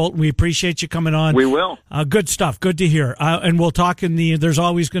it, Nate Bolton. We appreciate you coming on. We will. Good stuff. Good to hear. And we'll talk there's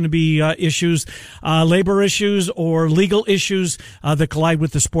always going to be issues, labor issues or legal issues that collide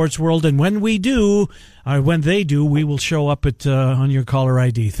with the sports world. And when they do, we will show up on your caller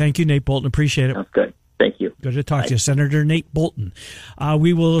ID. Thank you, Nate Bolton. Appreciate it. That's good. Thank you. Good to talk to you, Senator Nate Bolton.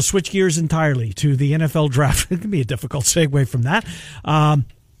 We will switch gears entirely to the NFL draft. It can be a difficult segue from that.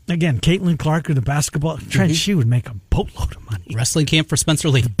 Again, Caitlin Clark or the basketball. Trent, she would make a boatload of money. Wrestling camp for Spencer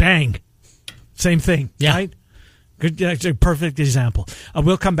Lee. Bang. Same thing. Yeah. Right? Good. That's a perfect example.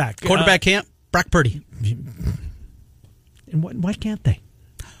 We'll come back. Quarterback camp, Brock Purdy. And why can't they?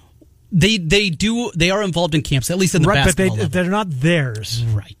 They are involved in camps, at least in the basketball level. But they're not theirs.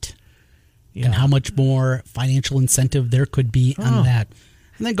 Right. Yeah. And how much more financial incentive there could be on that.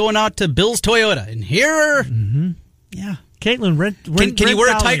 And then going out to Bill's Toyota. And here, yeah. Caitlin, can you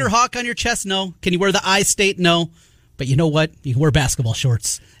wear a Tiger Hawk on your chest? No. Can you wear the I-State? No. But you know what? You can wear basketball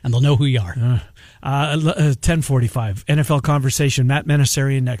shorts, and they'll know who you are. 10:45, NFL Conversation. Matt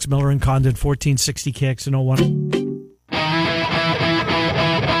Manasarian next. Miller and Condon, 1460 KXNO1.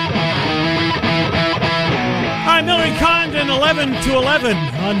 Miller and Condon, 11 to 11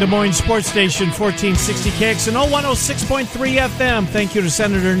 on Des Moines Sports Station, 1460 KXNO 106.3 FM. Thank you to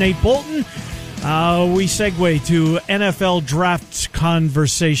Senator Nate Bolton. We segue to NFL draft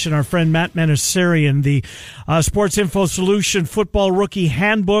conversation. Our friend Matt Manasarian, the Sports Info Solution Football Rookie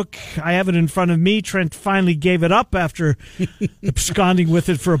Handbook. I have it in front of me. Trent finally gave it up after absconding with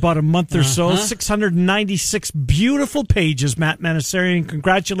it for about a month or so. 696 beautiful pages, Matt Manasarian.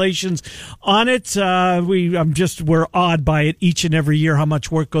 Congratulations on it. We're awed by it each and every year, how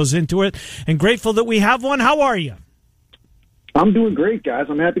much work goes into it, and grateful that we have one. How are you? I'm doing great, guys.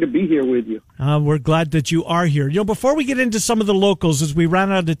 I'm happy to be here with you. We're glad that you are here. Before we get into some of the locals, as we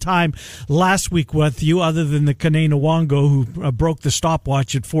ran out of time last week with you, other than the Kene Nwangwu, who broke the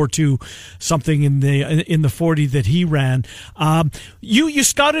stopwatch at 4.2 something in the 40 that he ran. You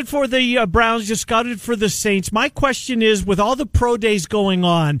scouted for the Browns. You scouted for the Saints. My question is, with all the pro days going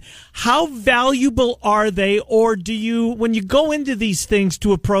on, how valuable are they, or do you, when you go into these things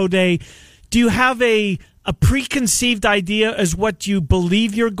to a pro day, do you have a preconceived idea as what you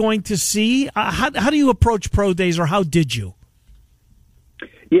believe you're going to see? How do you approach pro days, or how did you?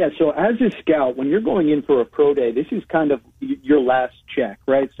 Yeah, so as a scout, when you're going in for a pro day, this is kind of your last check,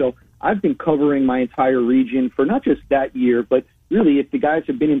 right? So I've been covering my entire region for not just that year, but really if the guys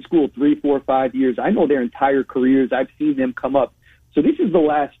have been in school 3, 4, 5 years, I know their entire careers. I've seen them come up. So this is the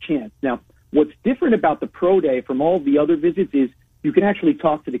last chance. Now, what's different about the pro day from all the other visits is you can actually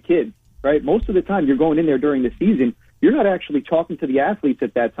talk to the kids. Right? Most of the time you're going in there during the season, you're not actually talking to the athletes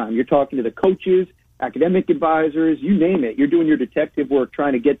at that time. You're talking to the coaches, academic advisors, you name it. You're doing your detective work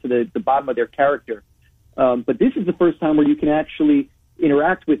trying to get to the bottom of their character. But this is the first time where you can actually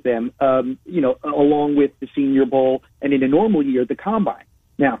interact with them, along with the Senior Bowl and in a normal year, the Combine.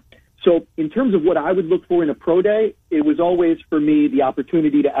 Now, so in terms of what I would look for in a pro day, it was always for me the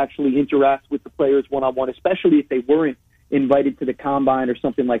opportunity to actually interact with the players one-on-one, especially if they weren't invited to the Combine or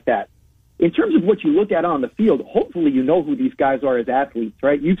something like that. In terms of what you look at on the field, hopefully you know who these guys are as athletes,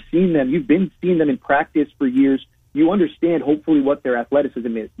 right? You've seen them. You've been seeing them in practice for years. You understand, hopefully, what their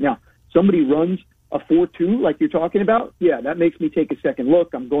athleticism is. Now, somebody runs a 4.2 like you're talking about, yeah, that makes me take a second look.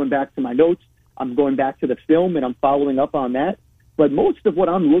 I'm going back to my notes. I'm going back to the film, and I'm following up on that. But most of what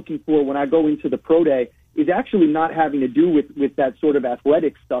I'm looking for when I go into the pro day is actually not having to do with that sort of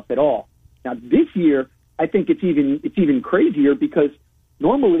athletic stuff at all. Now, this year, I think it's even crazier because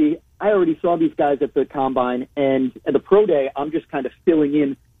normally I already saw these guys at the Combine, and at the pro day, I'm just kind of filling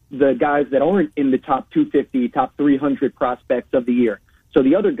in the guys that aren't in the top 250, top 300 prospects of the year. So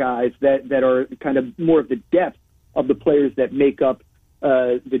the other guys that are kind of more of the depth of the players that make up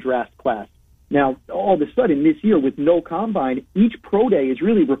the draft class. Now, all of a sudden, this year with no Combine, each pro day is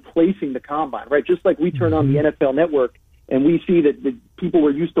really replacing the Combine, right? Just like we turn on the NFL Network and we see that the people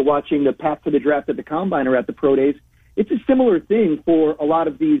we're used to watching the path to the draft at the Combine are at the pro days. It's a similar thing for a lot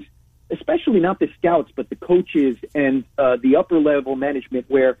of these, especially not the scouts, but the coaches and the upper level management,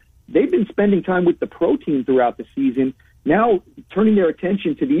 where they've been spending time with the pro team throughout the season, now turning their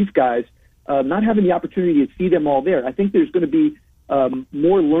attention to these guys, not having the opportunity to see them all there. I think there's going to be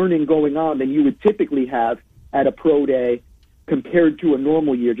more learning going on than you would typically have at a pro day compared to a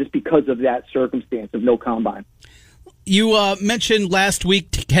normal year, just because of that circumstance of no Combine. You mentioned last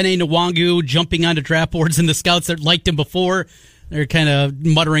week Kene Nwangwu jumping onto draft boards, and the scouts that liked him before, they're kind of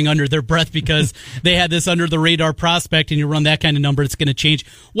muttering under their breath because they had this under-the-radar prospect, and you run that kind of number, it's going to change.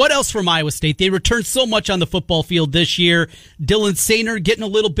 What else from Iowa State? They returned so much on the football field this year. Dylan Sainer getting a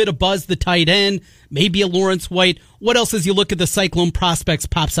little bit of buzz, the tight end, maybe a Lawrence White. What else, as you look at the Cyclone prospects,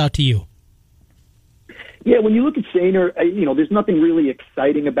 pops out to you? Yeah, when you look at Sainer, there's nothing really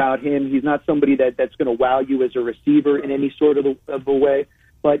exciting about him. He's not somebody that's going to wow you as a receiver in any sort of a way,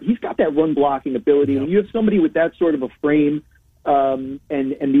 but he's got that run-blocking ability. When you have somebody with that sort of a frame and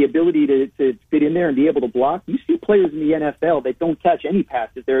the ability to fit in there and be able to block, you see players in the NFL that don't catch any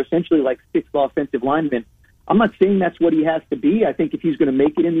passes. They're essentially like sixth offensive linemen. I'm not saying that's what he has to be. I think if he's going to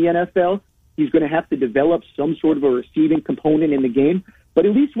make it in the NFL, he's going to have to develop some sort of a receiving component in the game. But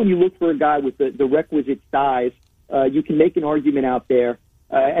at least when you look for a guy with the requisite size, you can make an argument out there.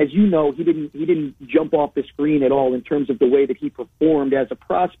 As you know, he didn't jump off the screen at all in terms of the way that he performed as a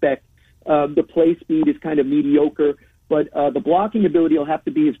prospect. The play speed is kind of mediocre, but the blocking ability will have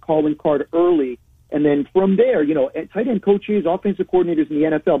to be his calling card early. And then from there, tight end coaches, offensive coordinators in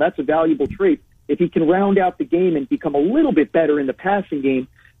the NFL, that's a valuable trait. If he can round out the game and become a little bit better in the passing game,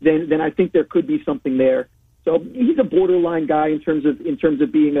 then I think there could be something there. So he's a borderline guy in terms of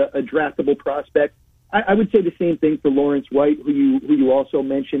being a draftable prospect. I would say the same thing for Lawrence White, who you also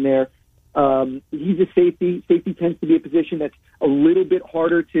mentioned there. He's a safety. Safety tends to be a position that's a little bit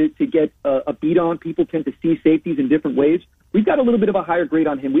harder to get a beat on. People tend to see safeties in different ways. We've got a little bit of a higher grade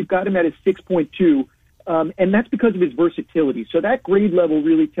on him. We've got him at a 6.2, and that's because of his versatility. So that grade level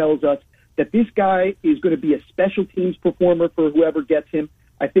really tells us that this guy is going to be a special teams performer for whoever gets him.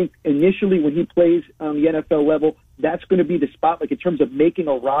 I think initially when he plays on the NFL level, that's going to be the spot. Like in terms of making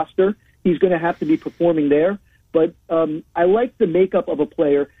a roster, he's going to have to be performing there. But I like the makeup of a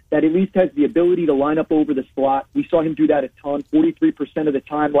player that at least has the ability to line up over the slot. We saw him do that a ton, 43% of the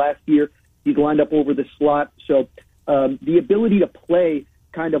time last year. He's lined up over the slot. So the ability to play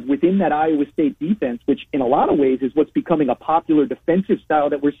kind of within that Iowa State defense, which in a lot of ways is what's becoming a popular defensive style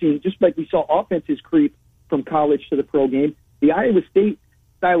that we're seeing, just like we saw offenses creep from college to the pro game. The Iowa State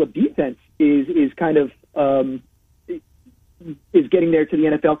style of defense is kind of is getting there to the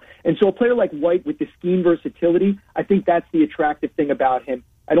NFL. And so a player like White with the scheme versatility, I think that's the attractive thing about him.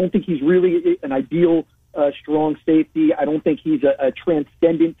 I don't think he's really an ideal strong safety. I don't think he's a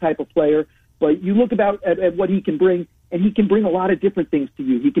transcendent type of player. But you look at what he can bring, and he can bring a lot of different things to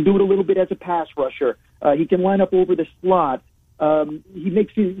you. He can do it a little bit as a pass rusher. He can line up over the slot. He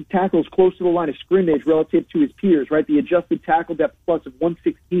makes his tackles close to the line of scrimmage relative to his peers, right? The adjusted tackle depth plus of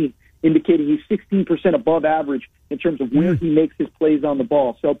 116, indicating he's 16% above average in terms of where he makes his plays on the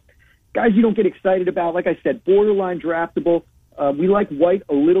ball. So guys you don't get excited about, like I said, borderline draftable. We like White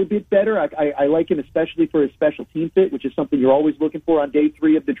a little bit better. I like him especially for his special team fit, which is something you're always looking for on day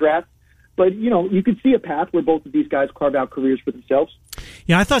 3 of the draft. But, you could see a path where both of these guys carve out careers for themselves.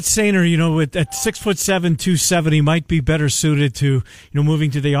 Yeah, I thought Sainer, at 6'7", 270, might be better suited to, moving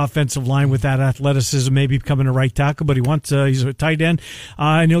to the offensive line with that athleticism, maybe becoming a right tackle. But he's a tight end,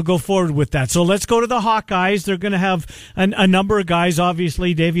 and he'll go forward with that. So let's go to the Hawkeyes. They're going to have a number of guys.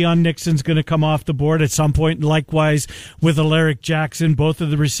 Obviously, Davion Nixon's going to come off the board at some point. Likewise with Alaric Jackson, both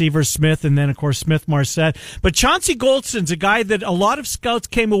of the receivers, Smith, and then of course Smith-Marset. But Chauncey Golston's a guy that a lot of scouts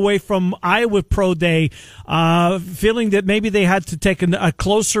came away from Iowa Pro Day feeling that maybe they had to take a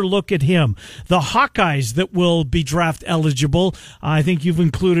closer look at him. The Hawkeyes that will be draft eligible, I think you've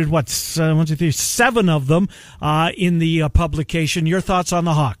included, 7 of them in the publication. Your thoughts on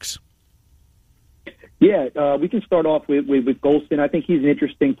the Hawks? Yeah, we can start off with Golston. I think he's an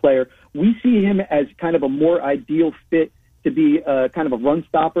interesting player. We see him as kind of a more ideal fit to be kind of a run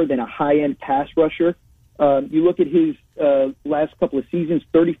stopper than a high-end pass rusher. You look at his last couple of seasons,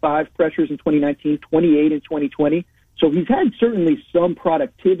 35 pressures in 2019, 28 in 2020. So he's had certainly some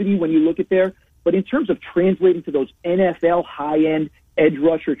productivity when you look at there. But in terms of translating to those NFL high-end edge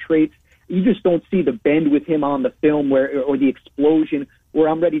rusher traits, you just don't see the bend with him on the film or the explosion where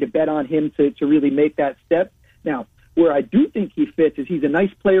I'm ready to bet on him to really make that step. Now, where I do think he fits is he's a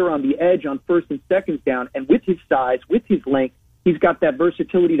nice player on the edge on first and seconds down. And with his size, with his length, he's got that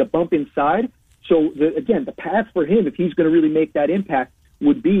versatility to bump inside. So, the path for him, if he's going to really make that impact,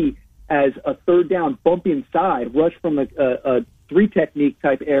 would be as a third down bump inside, rush from a 3 technique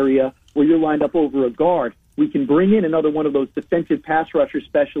type area where you're lined up over a guard. We can bring in another one of those defensive pass rusher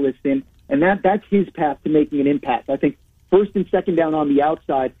specialists in, and that's his path to making an impact. I think first and second down on the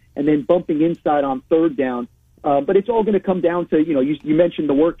outside and then bumping inside on third down. But it's all going to come down to, you mentioned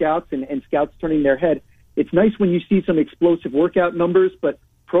the workouts and scouts turning their head. It's nice when you see some explosive workout numbers, but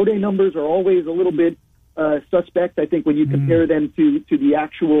pro day numbers are always a little bit suspect, I think, when you compare them to the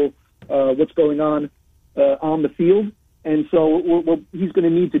actual what's going on the field. And so what he's going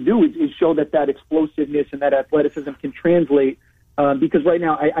to need to do is show that explosiveness and that athleticism can translate because right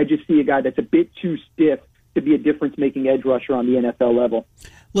now I just see a guy that's a bit too stiff to be a difference-making edge rusher on the NFL level.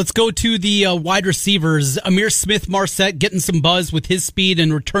 Let's go to the wide receivers. Ihmir Smith-Marsette getting some buzz with his speed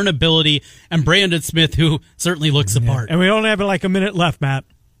and return ability, and Brandon Smith, who certainly looks the part. And we only have like a minute left, Matt.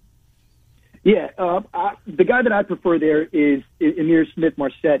 Yeah, the guy that I prefer there is Ihmir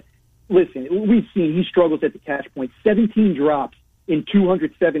Smith-Marsette. Listen, we've seen he struggles at the catch point. 17 drops in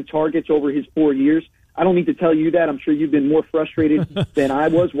 207 targets over his 4 years. I don't need to tell you that. I'm sure you've been more frustrated than I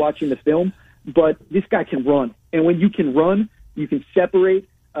was watching the film. But this guy can run. And when you can run, you can separate,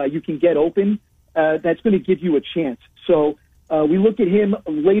 you can get open. That's going to give you a chance. So we look at him,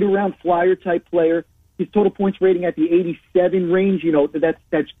 a late-round flyer-type player. His total points rating at the 87 range,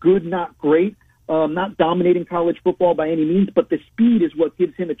 that's good, not great. Not dominating college football by any means, but the speed is what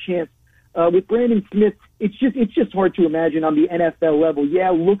gives him a chance. With Brandon Smith, it's just hard to imagine on the NFL level. Yeah,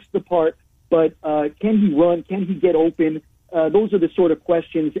 looks the part, but can he run? Can he get open? Those are the sort of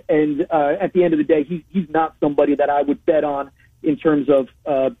questions. And at the end of the day, he's not somebody that I would bet on in terms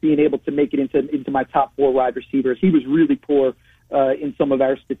of being able to make it into my top 4 wide receivers. He was really poor in some of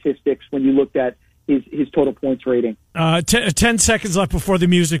our statistics when you looked at his total points rating. 10 seconds left before the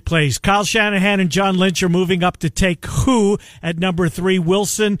music plays. Kyle Shanahan and John Lynch are moving up to take who at number 3?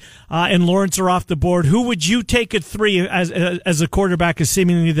 Wilson and Lawrence are off the board. Who would you take at 3 as a quarterback, as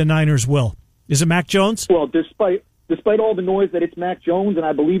seemingly the Niners will? Is it Mac Jones? Well, despite all the noise that it's Mac Jones, and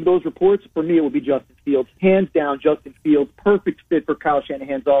I believe those reports, for me it would be Justin Fields. Hands down, Justin Fields. Perfect fit for Kyle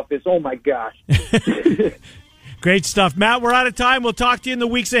Shanahan's offense. Oh, my gosh. Great stuff. Matt, we're out of time. We'll talk to you in the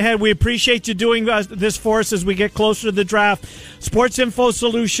weeks ahead. We appreciate you doing this for us as we get closer to the draft. Sports Info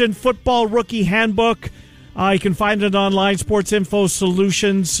Solution, Football Rookie Handbook. You can find it online, Sports Info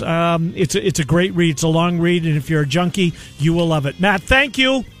Solutions. It's a great read. It's a long read, and if you're a junkie, you will love it. Matt, thank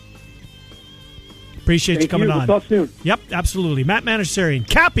you. Appreciate you coming on. We'll talk soon. Yep, absolutely. Matt Manasarian.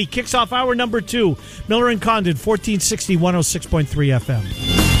 Cappy kicks off hour number 2. Miller and Condon, 1460, 106.3 FM.